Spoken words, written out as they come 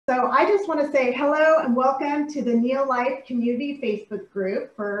So I just want to say hello and welcome to the Neolife Community Facebook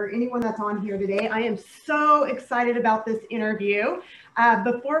group. For anyone that's on here today, I am so excited about this interview.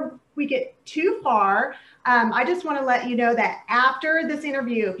 Before we get too far, I just want to let you know that after this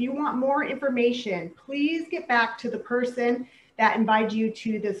interview, if you want more information, please get back to the person that invited you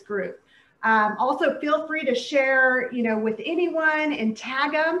to this group. Also, feel free to share, with anyone and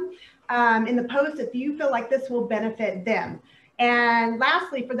tag them in the post if you feel like this will benefit them. And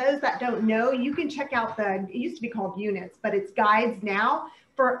lastly, for those that don't know, you can check out it used to be called units, but it's guides now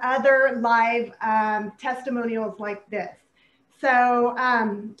for other live testimonials like this. So,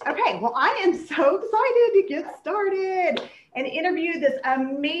 okay, well, I am so excited to get started and interview this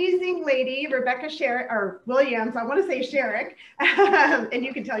amazing lady, Rebecca Williams. I want to say Sherrick, and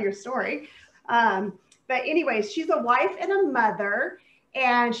you can tell your story. But anyways, she's a wife and a mother,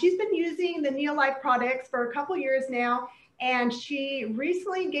 and she's been using the Neolife products for a couple years now. And she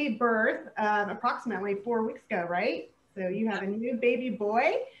recently gave birth approximately 4 weeks ago, right? So you have a new baby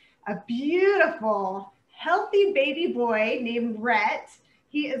boy, a beautiful, healthy baby boy named Rhett.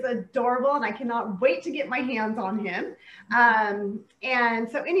 He is adorable, and I cannot wait to get my hands on him.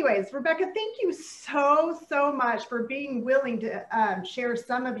 And so anyways, Rebecca, thank you so much for being willing to share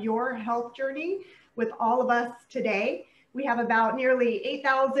some of your health journey with all of us today. We have about nearly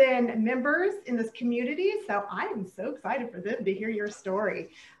 8,000 members in this community, so I am so excited for them to hear your story.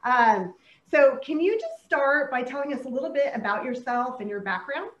 So can you just start by telling us a little bit about yourself and your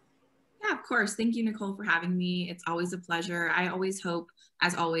background? Yeah, of course. Thank you, Nicole, for having me. It's always a pleasure. I always hope,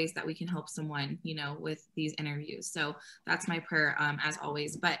 as always, that we can help someone, with these interviews. So that's my prayer, as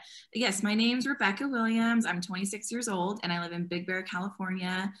always. But yes, my name's Rebecca Williams. I'm 26 years old, and I live in Big Bear,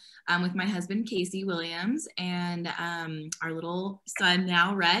 California, with my husband, Casey Williams, and our little son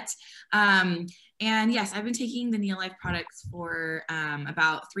now, Rhett. And yes, I've been taking the Neolife products for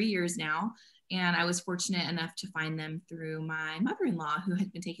about 3 years now. And I was fortunate enough to find them through my mother-in-law, who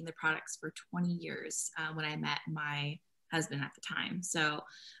had been taking the products for 20 years when I met my husband at the time. So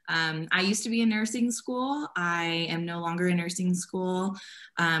I used to be in nursing school. I am no longer in nursing school.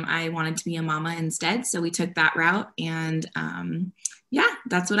 I wanted to be a mama instead. So we took that route. And yeah,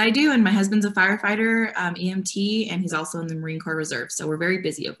 that's what I do. And my husband's a firefighter, EMT, and he's also in the Marine Corps Reserve. So we're very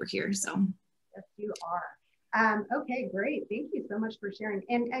busy over here. So yes, you are. Okay, great. Thank you so much for sharing.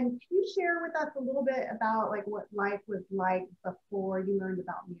 And can you share with us a little bit about what life was like before you learned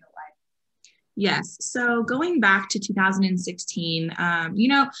about Neolife? Yes. So going back to 2016,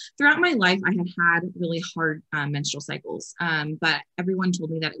 throughout my life, I had really hard menstrual cycles, but everyone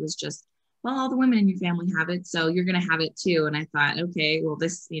told me that it was just, well, all the women in your family have it, so you're going to have it too. And I thought, okay, well,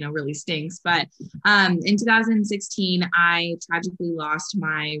 this, really stinks. But in 2016, I tragically lost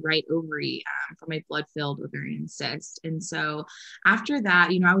my right ovary from a blood-filled ovarian cyst. And so after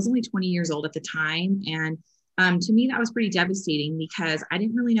that, I was only 20 years old at the time. And to me, that was pretty devastating because I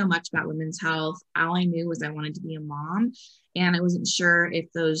didn't really know much about women's health. All I knew was I wanted to be a mom, and I wasn't sure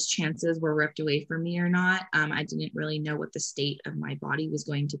if those chances were ripped away from me or not. I didn't really know what the state of my body was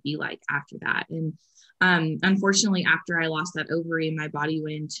going to be like after that. And unfortunately, after I lost that ovary, my body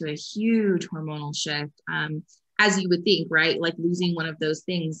went into a huge hormonal shift. As you would think, right? Like losing one of those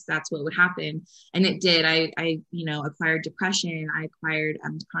things, that's what would happen. And it did. I acquired depression. I acquired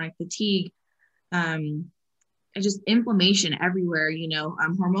chronic fatigue. Just inflammation everywhere,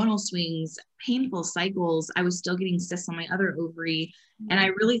 hormonal swings, painful cycles. I was still getting cysts on my other ovary. And I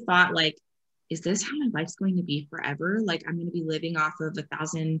really thought, is this how my life's going to be forever? I'm going to be living off of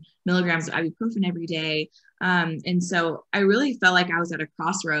 1,000 milligrams of ibuprofen every day. And so I really felt like I was at a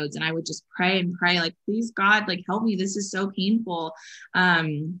crossroads, and I would just pray and pray, please God, help me. This is so painful.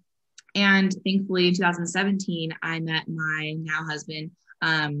 And thankfully in 2017, I met my now husband,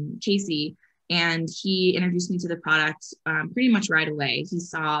 Casey. And he introduced me to the product pretty much right away. He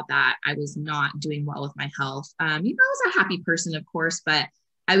saw that I was not doing well with my health. I was a happy person, of course, but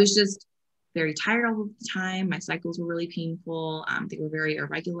I was just very tired all the time. My cycles were really painful. They were very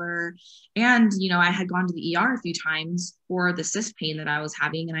irregular. And, I had gone to the ER a few times for the cyst pain that I was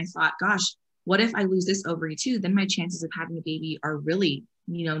having. And I thought, gosh, what if I lose this ovary too? Then my chances of having a baby are really,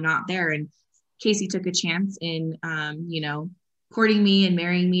 not there. And Casey took a chance in, courting me and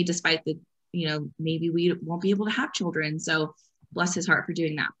marrying me despite the maybe we won't be able to have children. So bless his heart for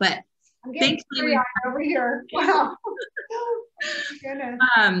doing that. But I'm getting thankfully over here. Wow.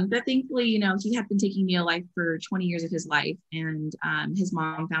 But thankfully, he had been taking Neolife for 20 years of his life, and his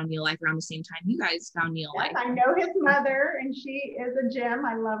mom found Neolife around the same time you guys found Neolife. Yes, I know his mother, and she is a gem.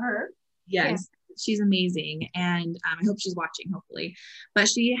 I love her. Yes. she's amazing. And I hope she's watching, hopefully. But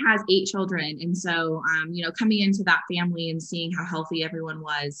she has 8 children. And so, you know, coming into that family and seeing how healthy everyone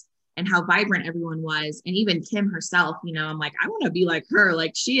was and how vibrant everyone was, and even Kim herself, you know, I'm like, I want to be like her.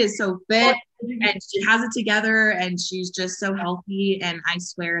 Like, she is so fit and she has it together and she's just so healthy. And I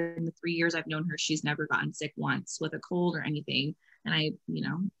swear in the 3 years I've known her, she's never gotten sick once with a cold or anything. And I, you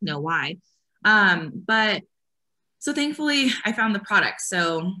know why. But so thankfully I found the products.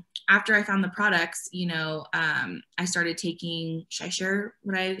 So after I found the products, you know, I started taking, should I share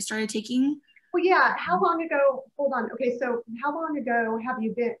what I started taking? Well, yeah. How long ago? Hold on. Okay. So how long ago have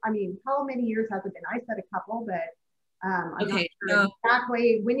you been? I mean, how many years has it been? I said a couple, but I'm not sure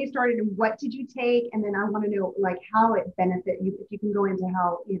exactly when you started and what did you take? And then I want to know like how it benefit you, if you can go into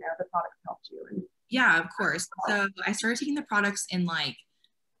how, you know, the products helped you. And yeah, of course. So I started taking the products in like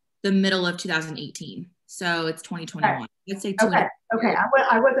the middle of 2018. So it's 2021. Okay. Let's say okay.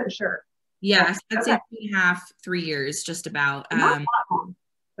 I wasn't sure. Yeah, so I'd say 2.5, 3 years, just about. Not that long,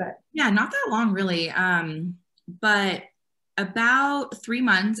 but yeah, not that long really. But about 3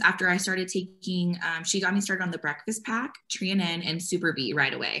 months after I started taking, she got me started on the breakfast pack, Trianin, and Super B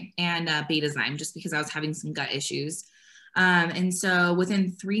right away, and Betazyme, just because I was having some gut issues. And so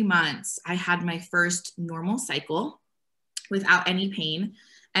within 3 months, I had my first normal cycle without any pain.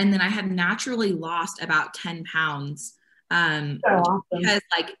 And then I had naturally lost about 10 pounds awesome. because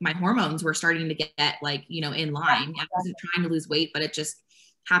like my hormones were starting to get like, you know, in line. I wasn't trying to lose weight, but it just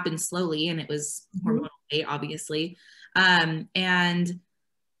happened slowly, and it was hormonal weight, obviously. And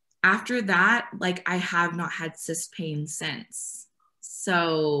after that, like I have not had cyst pain since.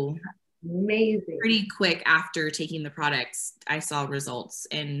 So amazing. Pretty quick after taking the products, I saw results.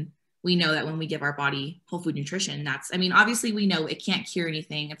 And we know that when we give our body whole food nutrition, that's, I mean, obviously we know it can't cure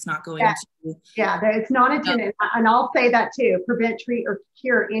anything. It's not going to. Yeah, it's not intended. And I'll say that too, prevent, treat, or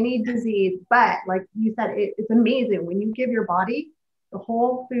cure any disease. But like you said, it's amazing when you give your body the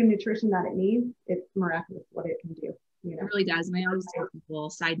whole food nutrition that it needs. It's miraculous what it can do. You know? It really does. And I always tell people,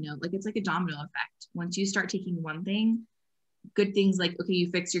 side note, like it's like a domino effect. Once you start taking one thing, good things like, okay,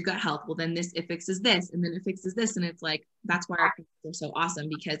 you fix your gut health. Well, then it fixes this, and then it fixes this. And it's like, that's why our products are so awesome,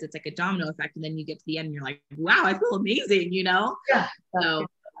 because it's like a domino effect. And then you get to the end and you're like, wow, I feel amazing, you know? Yeah. So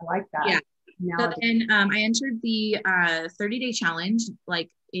I like that. Yeah. So then I entered the 30-day challenge like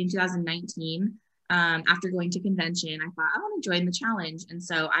in 2019. After going to convention, I thought I want to join the challenge. And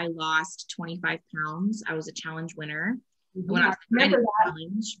so I lost 25 pounds. I was a challenge winner when I was in the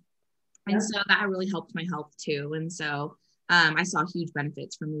challenge. And so that really helped my health too. And so I saw huge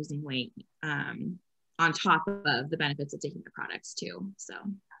benefits from losing weight on top of the benefits of taking the products too. So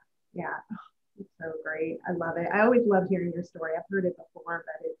yeah, it's so great. I love it. I always love hearing your story. I've heard it before,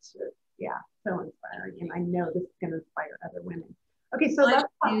 but it's just, yeah, so inspiring. And I know this is going to inspire other women. Okay, so let's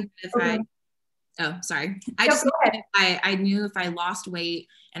talk. Oh, sorry. I knew if I lost weight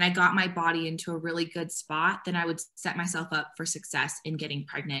and I got my body into a really good spot, then I would set myself up for success in getting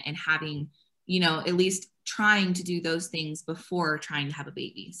pregnant and having, you know, at least trying to do those things before trying to have a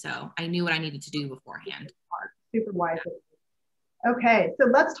baby. So I knew what I needed to do beforehand. Super wise. Okay, so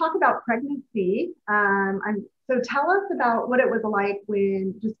let's talk about pregnancy. So tell us about what it was like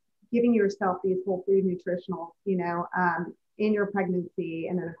when just giving yourself these whole food nutritional, you know, in your pregnancy,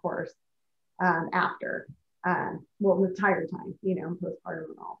 and then of course after, well, the entire time, you know, postpartum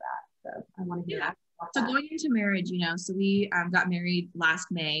and all that. So I want to hear that. So going into marriage, you know, so we got married last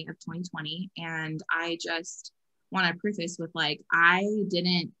May of 2020, and I just want to preface with like, I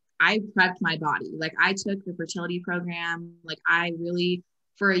prepped my body. Like I took the fertility program. Like I really,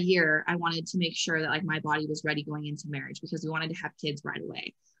 for a year, I wanted to make sure that like my body was ready going into marriage, because we wanted to have kids right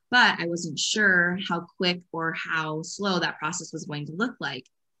away. But I wasn't sure how quick or how slow that process was going to look like.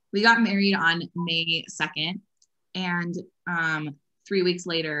 We got married on May 2nd, and 3 weeks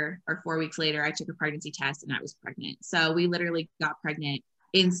later or 4 weeks later, I took a pregnancy test and I was pregnant. So we literally got pregnant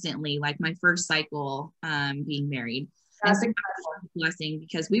instantly, like my first cycle being married. And so that was a blessing,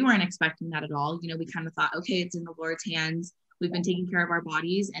 because we weren't expecting that at all. You know, we kind of thought, okay, it's in the Lord's hands. We've been taking care of our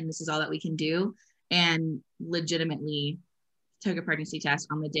bodies, and this is all that we can do. And legitimately took a pregnancy test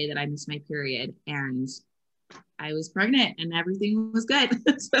on the day that I missed my period, and I was pregnant and everything was good.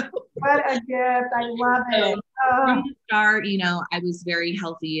 So, what a gift. I love it. From the start, you know, I was very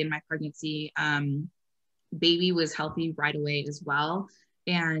healthy in my pregnancy. Baby was healthy right away as well.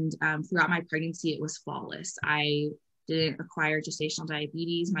 And throughout my pregnancy, it was flawless. I didn't acquire gestational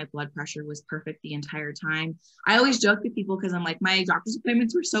diabetes. My blood pressure was perfect the entire time. I always joke with people, because I'm like, my doctor's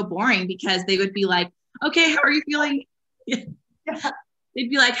appointments were so boring, because they would be like, okay, how are you feeling? Yeah. They'd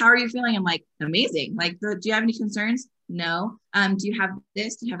be like, how are you feeling? I'm like, amazing. Like, do you have any concerns? No. Do you have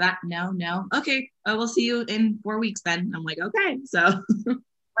this? Do you have that? No, no. Okay. We'll see you in 4 weeks then. I'm like, okay. So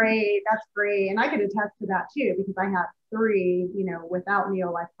Great. That's great. And I could attest to that too, because I have three, you know, without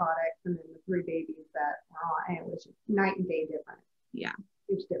Neolife products, and then the three babies that were on, and it was just night and day difference. yeah.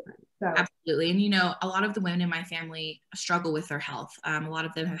 Huge difference. So absolutely. And, you know, a lot of the women in my family struggle with their health. A lot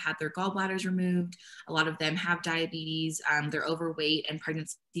of them have had their gallbladders removed. A lot of them have diabetes. They're overweight, and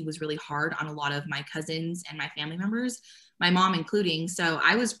pregnancy was really hard on a lot of my cousins and my family members, my mom including. So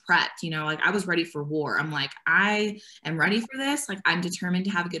I was prepped, you know, like I was ready for war. I'm like, I am ready for this. Like, I'm determined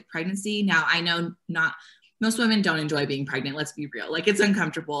to have a good pregnancy. Now, I know not most women don't enjoy being pregnant. Let's be real. Like, it's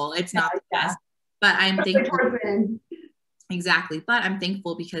uncomfortable. It's not the best, but I'm thankful. Exactly. But I'm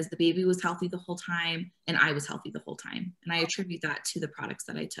thankful because the baby was healthy the whole time and I was healthy the whole time. And I attribute that to the products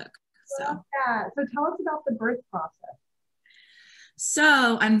that I took. So, yeah. So tell us about the birth process.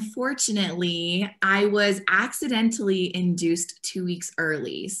 So unfortunately, I was accidentally induced 2 weeks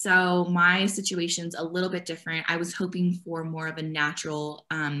early. So my situation's a little bit different. I was hoping for more of a natural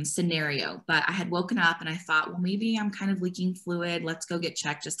scenario, but I had woken up and I thought, well, maybe I'm kind of leaking fluid. Let's go get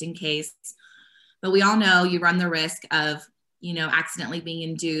checked just in case. But we all know you run the risk of, you know, accidentally being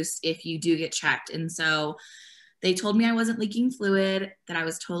induced if you do get checked. And so they told me I wasn't leaking fluid, that I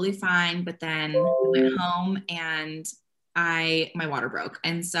was totally fine. But then I went home and my water broke.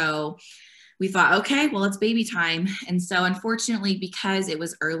 And so we thought, okay, well, it's baby time. And so unfortunately, because it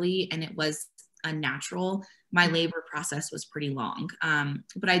was early and it was unnatural, my labor process was pretty long.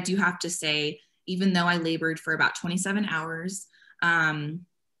 But I do have to say, even though I labored for about 27 hours,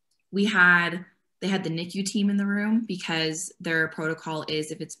 they had the NICU team in the room because their protocol is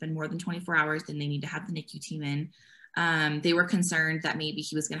if it's been more than 24 hours, then they need to have the NICU team in. They were concerned that maybe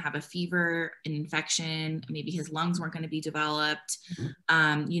he was going to have a fever, an infection, maybe his lungs weren't going to be developed.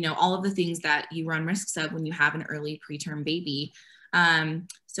 You know, all of the things that you run risks of when you have an early preterm baby.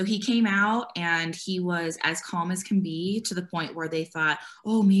 So he came out and he was as calm as can be, to the point where they thought,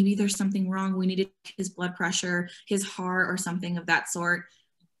 oh, maybe there's something wrong. We need to check his blood pressure, his heart, or something of that sort.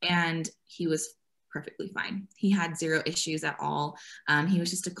 And he was perfectly fine. He had zero issues at all. He was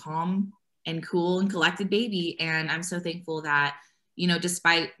just a calm and cool and collected baby. And I'm so thankful that, you know,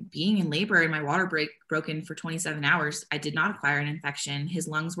 despite being in labor and my water broken for 27 hours, I did not acquire an infection. His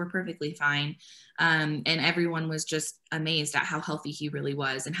lungs were perfectly fine. And everyone was just amazed at how healthy he really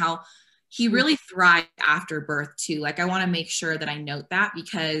was and how he really thrived after birth too. Like, I want to make sure that I note that,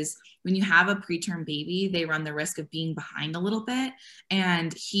 because when you have a preterm baby, they run the risk of being behind a little bit.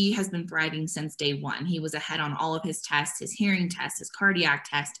 And he has been thriving since day one. He was ahead on all of his tests, his hearing test, his cardiac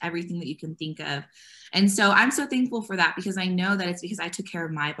test, everything that you can think of. And so I'm so thankful for that, because I know that it's because I took care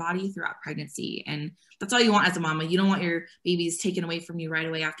of my body throughout pregnancy. And that's all you want as a mama. You don't want your babies taken away from you right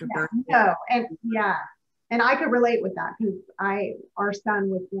away after birth. No, and yeah. And I could relate with that, because our son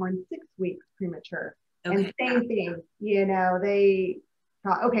was born 6 weeks premature. Okay, and same thing, you know, they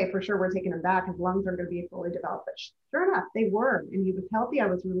thought, okay, for sure we're taking him back. His lungs aren't going to be fully developed. But sure enough, they were. And he was healthy. I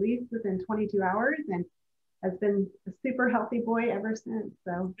was released within 22 hours and has been a super healthy boy ever since.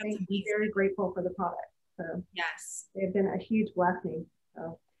 So I'm very grateful for the product. So yes, they've been a huge blessing.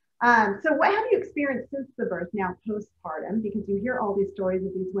 So what have you experienced since the birth, now postpartum? Because you hear all these stories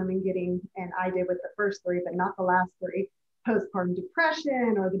of these women getting, and I did with the first three, but not the last three, postpartum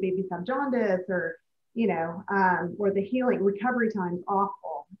depression, or the babies have jaundice, or, you know, or the healing recovery time's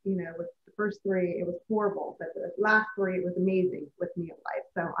awful. You know, with the first three, it was horrible, but the last three, it was amazing with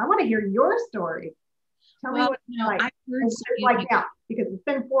Neolife. So I want to hear your story. Tell me what it's like. I've heard like now, because it's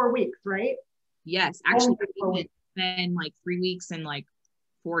been 4 weeks, right? Yes, actually, it's been like 3 weeks and like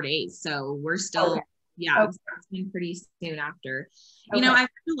 4 days. So we're still, it's been pretty soon after. You know, I've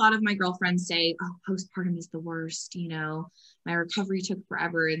heard a lot of my girlfriends say, oh, postpartum is the worst. You know, my recovery took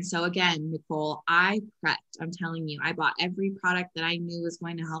forever. And so again, Nicole, I prepped. I'm telling you, I bought every product that I knew was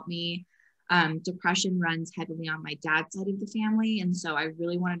going to help me. Depression runs heavily on my dad's side of the family. And so I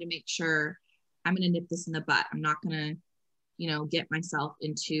really wanted to make sure I'm going to nip this in the butt. I'm not going to, you know, get myself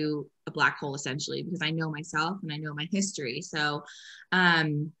into a black hole, essentially, because I know myself and I know my history. So,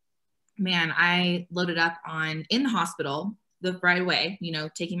 man, I loaded up in the hospital right away, you know,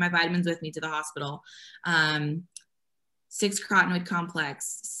 taking my vitamins with me to the hospital. 6 carotenoid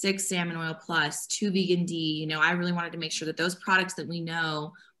complex, 6 salmon oil plus, 2 vegan D. You know, I really wanted to make sure that those products that we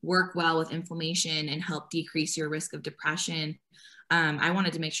know work well with inflammation and help decrease your risk of depression. I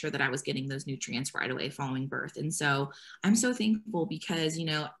wanted to make sure that I was getting those nutrients right away following birth. And so I'm so thankful, because, you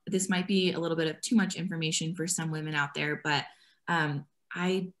know, this might be a little bit of too much information for some women out there, but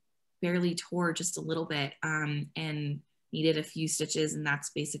I barely tore just a little bit and needed a few stitches, and that's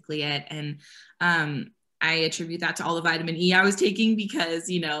basically it. And I attribute that to all the vitamin E I was taking because,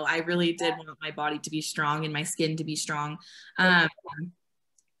 you know, I really did want my body to be strong and my skin to be strong.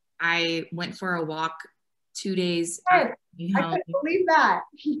 I went for a walk 2 days after being I home. couldn't believe that.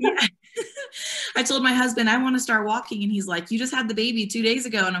 Yeah. I told my husband, I want to start walking. And he's like, you just had the baby 2 days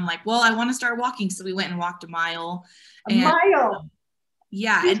ago. And I'm like, well, I want to start walking. So we went and walked a mile. A mile.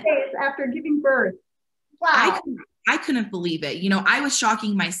 Yeah. 2 days after giving birth. Wow. I couldn't believe it. You know, I was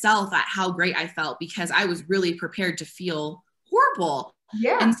shocking myself at how great I felt because I was really prepared to feel horrible.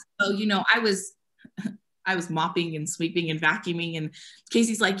 Yeah. And so, you know, I was mopping and sweeping and vacuuming, and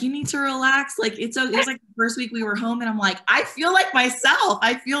Casey's like, you need to relax. Like, it was like the first week we were home, and I'm like, I feel like myself.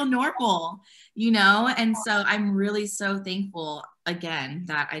 I feel normal, you know? And so I'm really so thankful again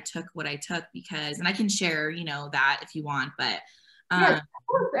that I took what I took because, and I can share, you know, that if you want, but yeah, tell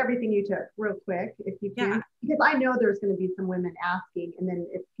us everything you took real quick if you can, yeah. Because I know there's going to be some women asking, and then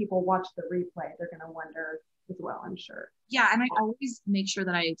if people watch the replay, they're going to wonder as well, I'm sure. Yeah, and I always make sure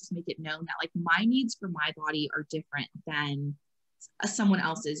that I just make it known that like my needs for my body are different than someone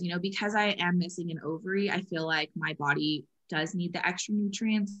else's, you know, because I am missing an ovary. I feel like my body does need the extra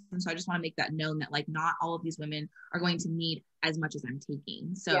nutrients, and so I just want to make that known that like not all of these women are going to need as much as I'm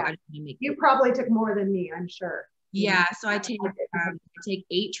taking. So yeah. I just want to make you probably took more than me, I'm sure. Yeah, so I take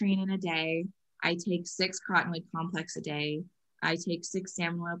 8 Tren a day. I take 6 carotenoid complex a day. I take 6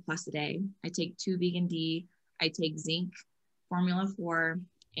 salmon oil plus a day. I take 2 vegan D. I take zinc, formula 4,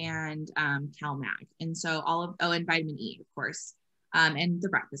 and CalMag. And so and vitamin E, of course, and the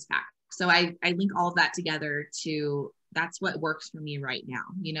breakfast pack. So I link all of that together that's what works for me right now.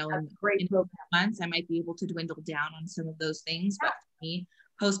 You know, in months, I might be able to dwindle down on some of those things, but for me,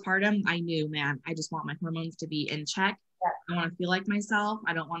 postpartum, I knew, man, I just want my hormones to be in check. I want to feel like myself.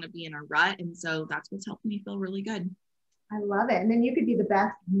 I don't want to be in a rut. And so that's what's helping me feel really good. I love it. And then you could be the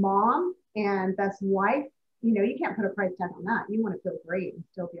best mom and best wife. You know, you can't put a price tag on that. You want to feel great and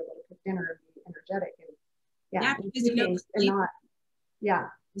still be able to cook dinner and be energetic. And because you know,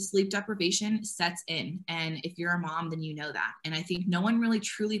 the sleep deprivation sets in. And if you're a mom, then you know that. And I think no one really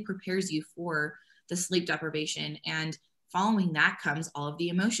truly prepares you for the sleep deprivation. And following that comes all of the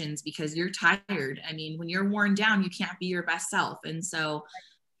emotions because you're tired. I mean, when you're worn down, you can't be your best self. And so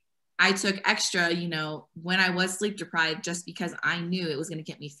I took extra, you know, when I was sleep deprived, just because I knew it was going to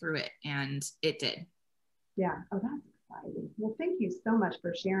get me through it. And it did. Yeah. Oh, that's exciting. Well, thank you so much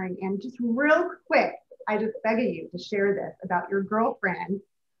for sharing. And just real quick, I just beg of you to share this about your girlfriend.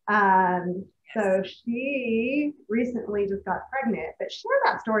 So she recently just got pregnant, but share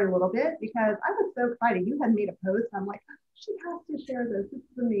that story a little bit because I was so excited. You had made a post. I'm like, she has to share this. This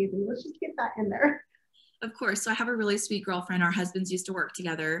is amazing. Let's just get that in there. Of course. So I have a really sweet girlfriend. Our husbands used to work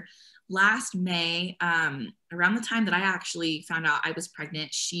together. Last May, around the time that I actually found out I was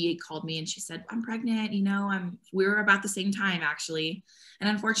pregnant, she called me and she said, I'm pregnant. You know, we were about the same time actually. And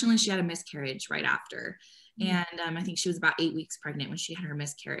unfortunately she had a miscarriage right after. And I think she was about 8 weeks pregnant when she had her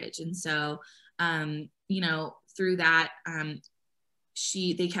miscarriage. And so, you know, through that,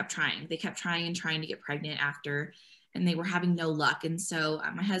 they kept trying and trying to get pregnant after, and they were having no luck. And so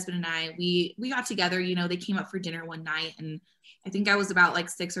my husband and I, we got together, you know, they came up for dinner one night, and I think I was about like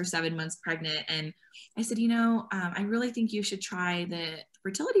 6 or 7 months pregnant. And I said, you know, I really think you should try the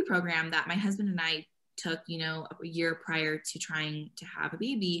fertility program that my husband and I took, you know, a year prior to trying to have a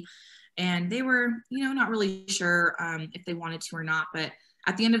baby. And they were, you know, not really sure if they wanted to or not. But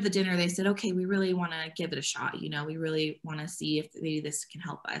at the end of the dinner, they said, okay, we really want to give it a shot. You know, we really want to see if maybe this can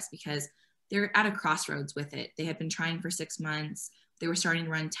help us, because they're at a crossroads with it. They had been trying for 6 months. They were starting to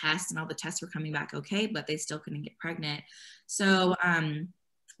run tests, and all the tests were coming back okay, but they still couldn't get pregnant. So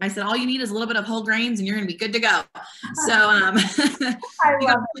I said, all you need is a little bit of whole grains and you're going to be good to go. So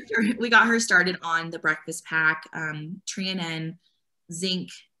we got her started on the breakfast pack, Tren, zinc,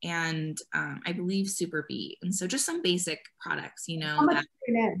 and I believe Super B. And so just some basic products, you know. How much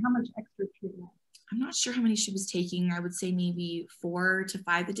extra Tren? I'm not sure how many she was taking. I would say maybe 4 to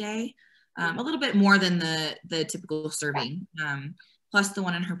 5 a day. A little bit more than the typical serving, plus the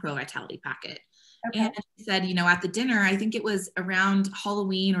one in her Pro Vitality packet. Okay. And she said, you know, at the dinner, I think it was around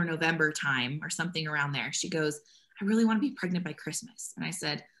Halloween or November time or something around there, she goes, I really want to be pregnant by Christmas. And I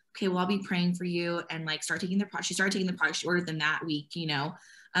said, okay, well, I'll be praying for you, and like start taking the product. She started taking the product. She ordered them that week, you know,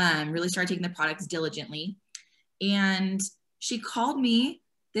 really started taking the products diligently. And she called me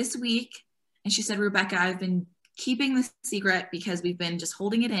this week and she said, Rebecca, I've been keeping this secret because we've been just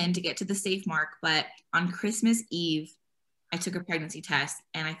holding it in to get to the safe mark. But on Christmas Eve, I took a pregnancy test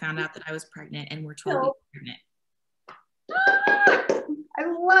and I found out that I was pregnant, and we're 12 weeks pregnant.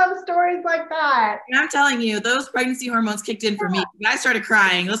 I love stories like that. And I'm telling you, those pregnancy hormones kicked in for me. I started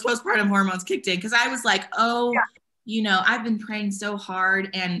crying. Those postpartum hormones kicked in because I was like, oh, I've been praying so hard.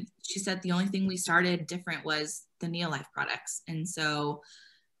 And she said the only thing we started different was the Neolife products. And so,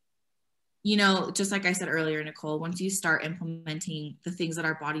 just like I said earlier, Nicole, once you start implementing the things that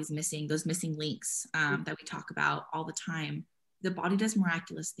our body's missing, those missing links that we talk about all the time, the body does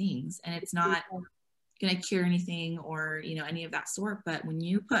miraculous things. And it's not going to cure anything or any of that sort, but when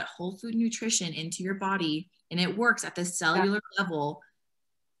you put whole food nutrition into your body and it works at the cellular level,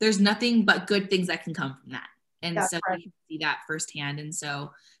 there's nothing but good things that can come from that. And That's so right. we can see that firsthand. And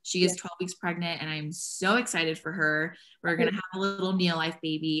so she is 12 weeks pregnant and I'm so excited for her. We're going to have a little Neolife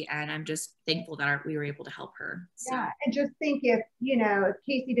baby and I'm just thankful that we were able to help her. So. Yeah, and just think if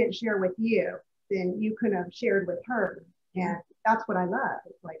Casey didn't share with you, then you could have shared with her. And that's what I love.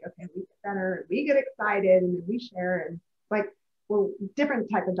 It's like, okay, we get better, we get excited, and then we share, and like, well,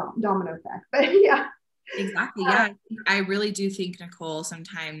 different type of domino effect. But yeah. Exactly. Yeah. I really do think, Nicole,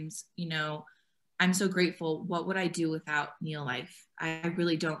 sometimes, I'm so grateful. What would I do without Neolife? I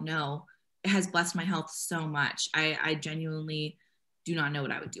really don't know. It has blessed my health so much. I genuinely do not know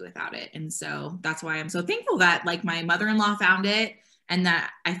what I would do without it. And so that's why I'm so thankful that like my mother-in-law found it and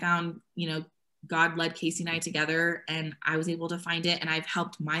that I found, God led Casey and I together and I was able to find it and I've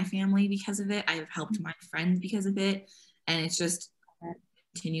helped my family because of it. I have helped my friends because of it. And it's just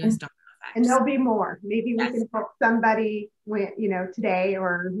continuous domino effect. And there'll be more. Maybe we can help somebody when, today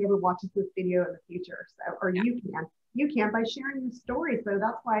or whoever watches this video in the future. So, or you can by sharing your story. So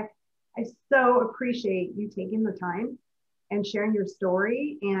that's why I so appreciate you taking the time and sharing your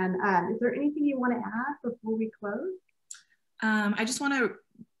story. And is there anything you want to add before we close? I just want to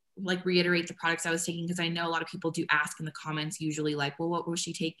reiterate the products I was taking because I know a lot of people do ask in the comments usually like, well, what was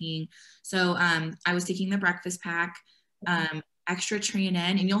she taking? So I was taking the breakfast pack, extra Treanin,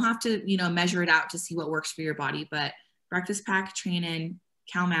 and you'll have to, measure it out to see what works for your body. But breakfast pack, Treanin,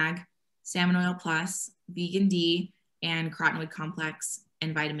 CalMag, Salmon Oil Plus, Vegan D, and Carotenoid Complex,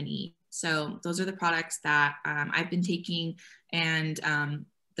 and Vitamin E. So those are the products that I've been taking, and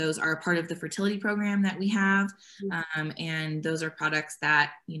those are part of the fertility program that we have. And those are products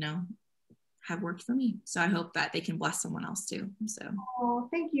that, have worked for me. So I hope that they can bless someone else too. So. Oh,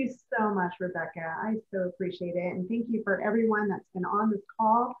 thank you so much, Rebecca. I so appreciate it. And thank you for everyone that's been on this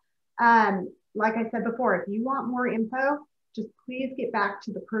call. Like I said before, if you want more info, just please get back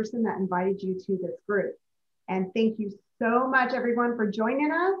to the person that invited you to this group. And thank you so much, everyone, for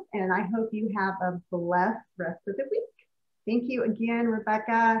joining us. And I hope you have a blessed rest of the week. Thank you again,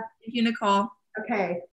 Rebecca. Thank you, Nicole. Okay.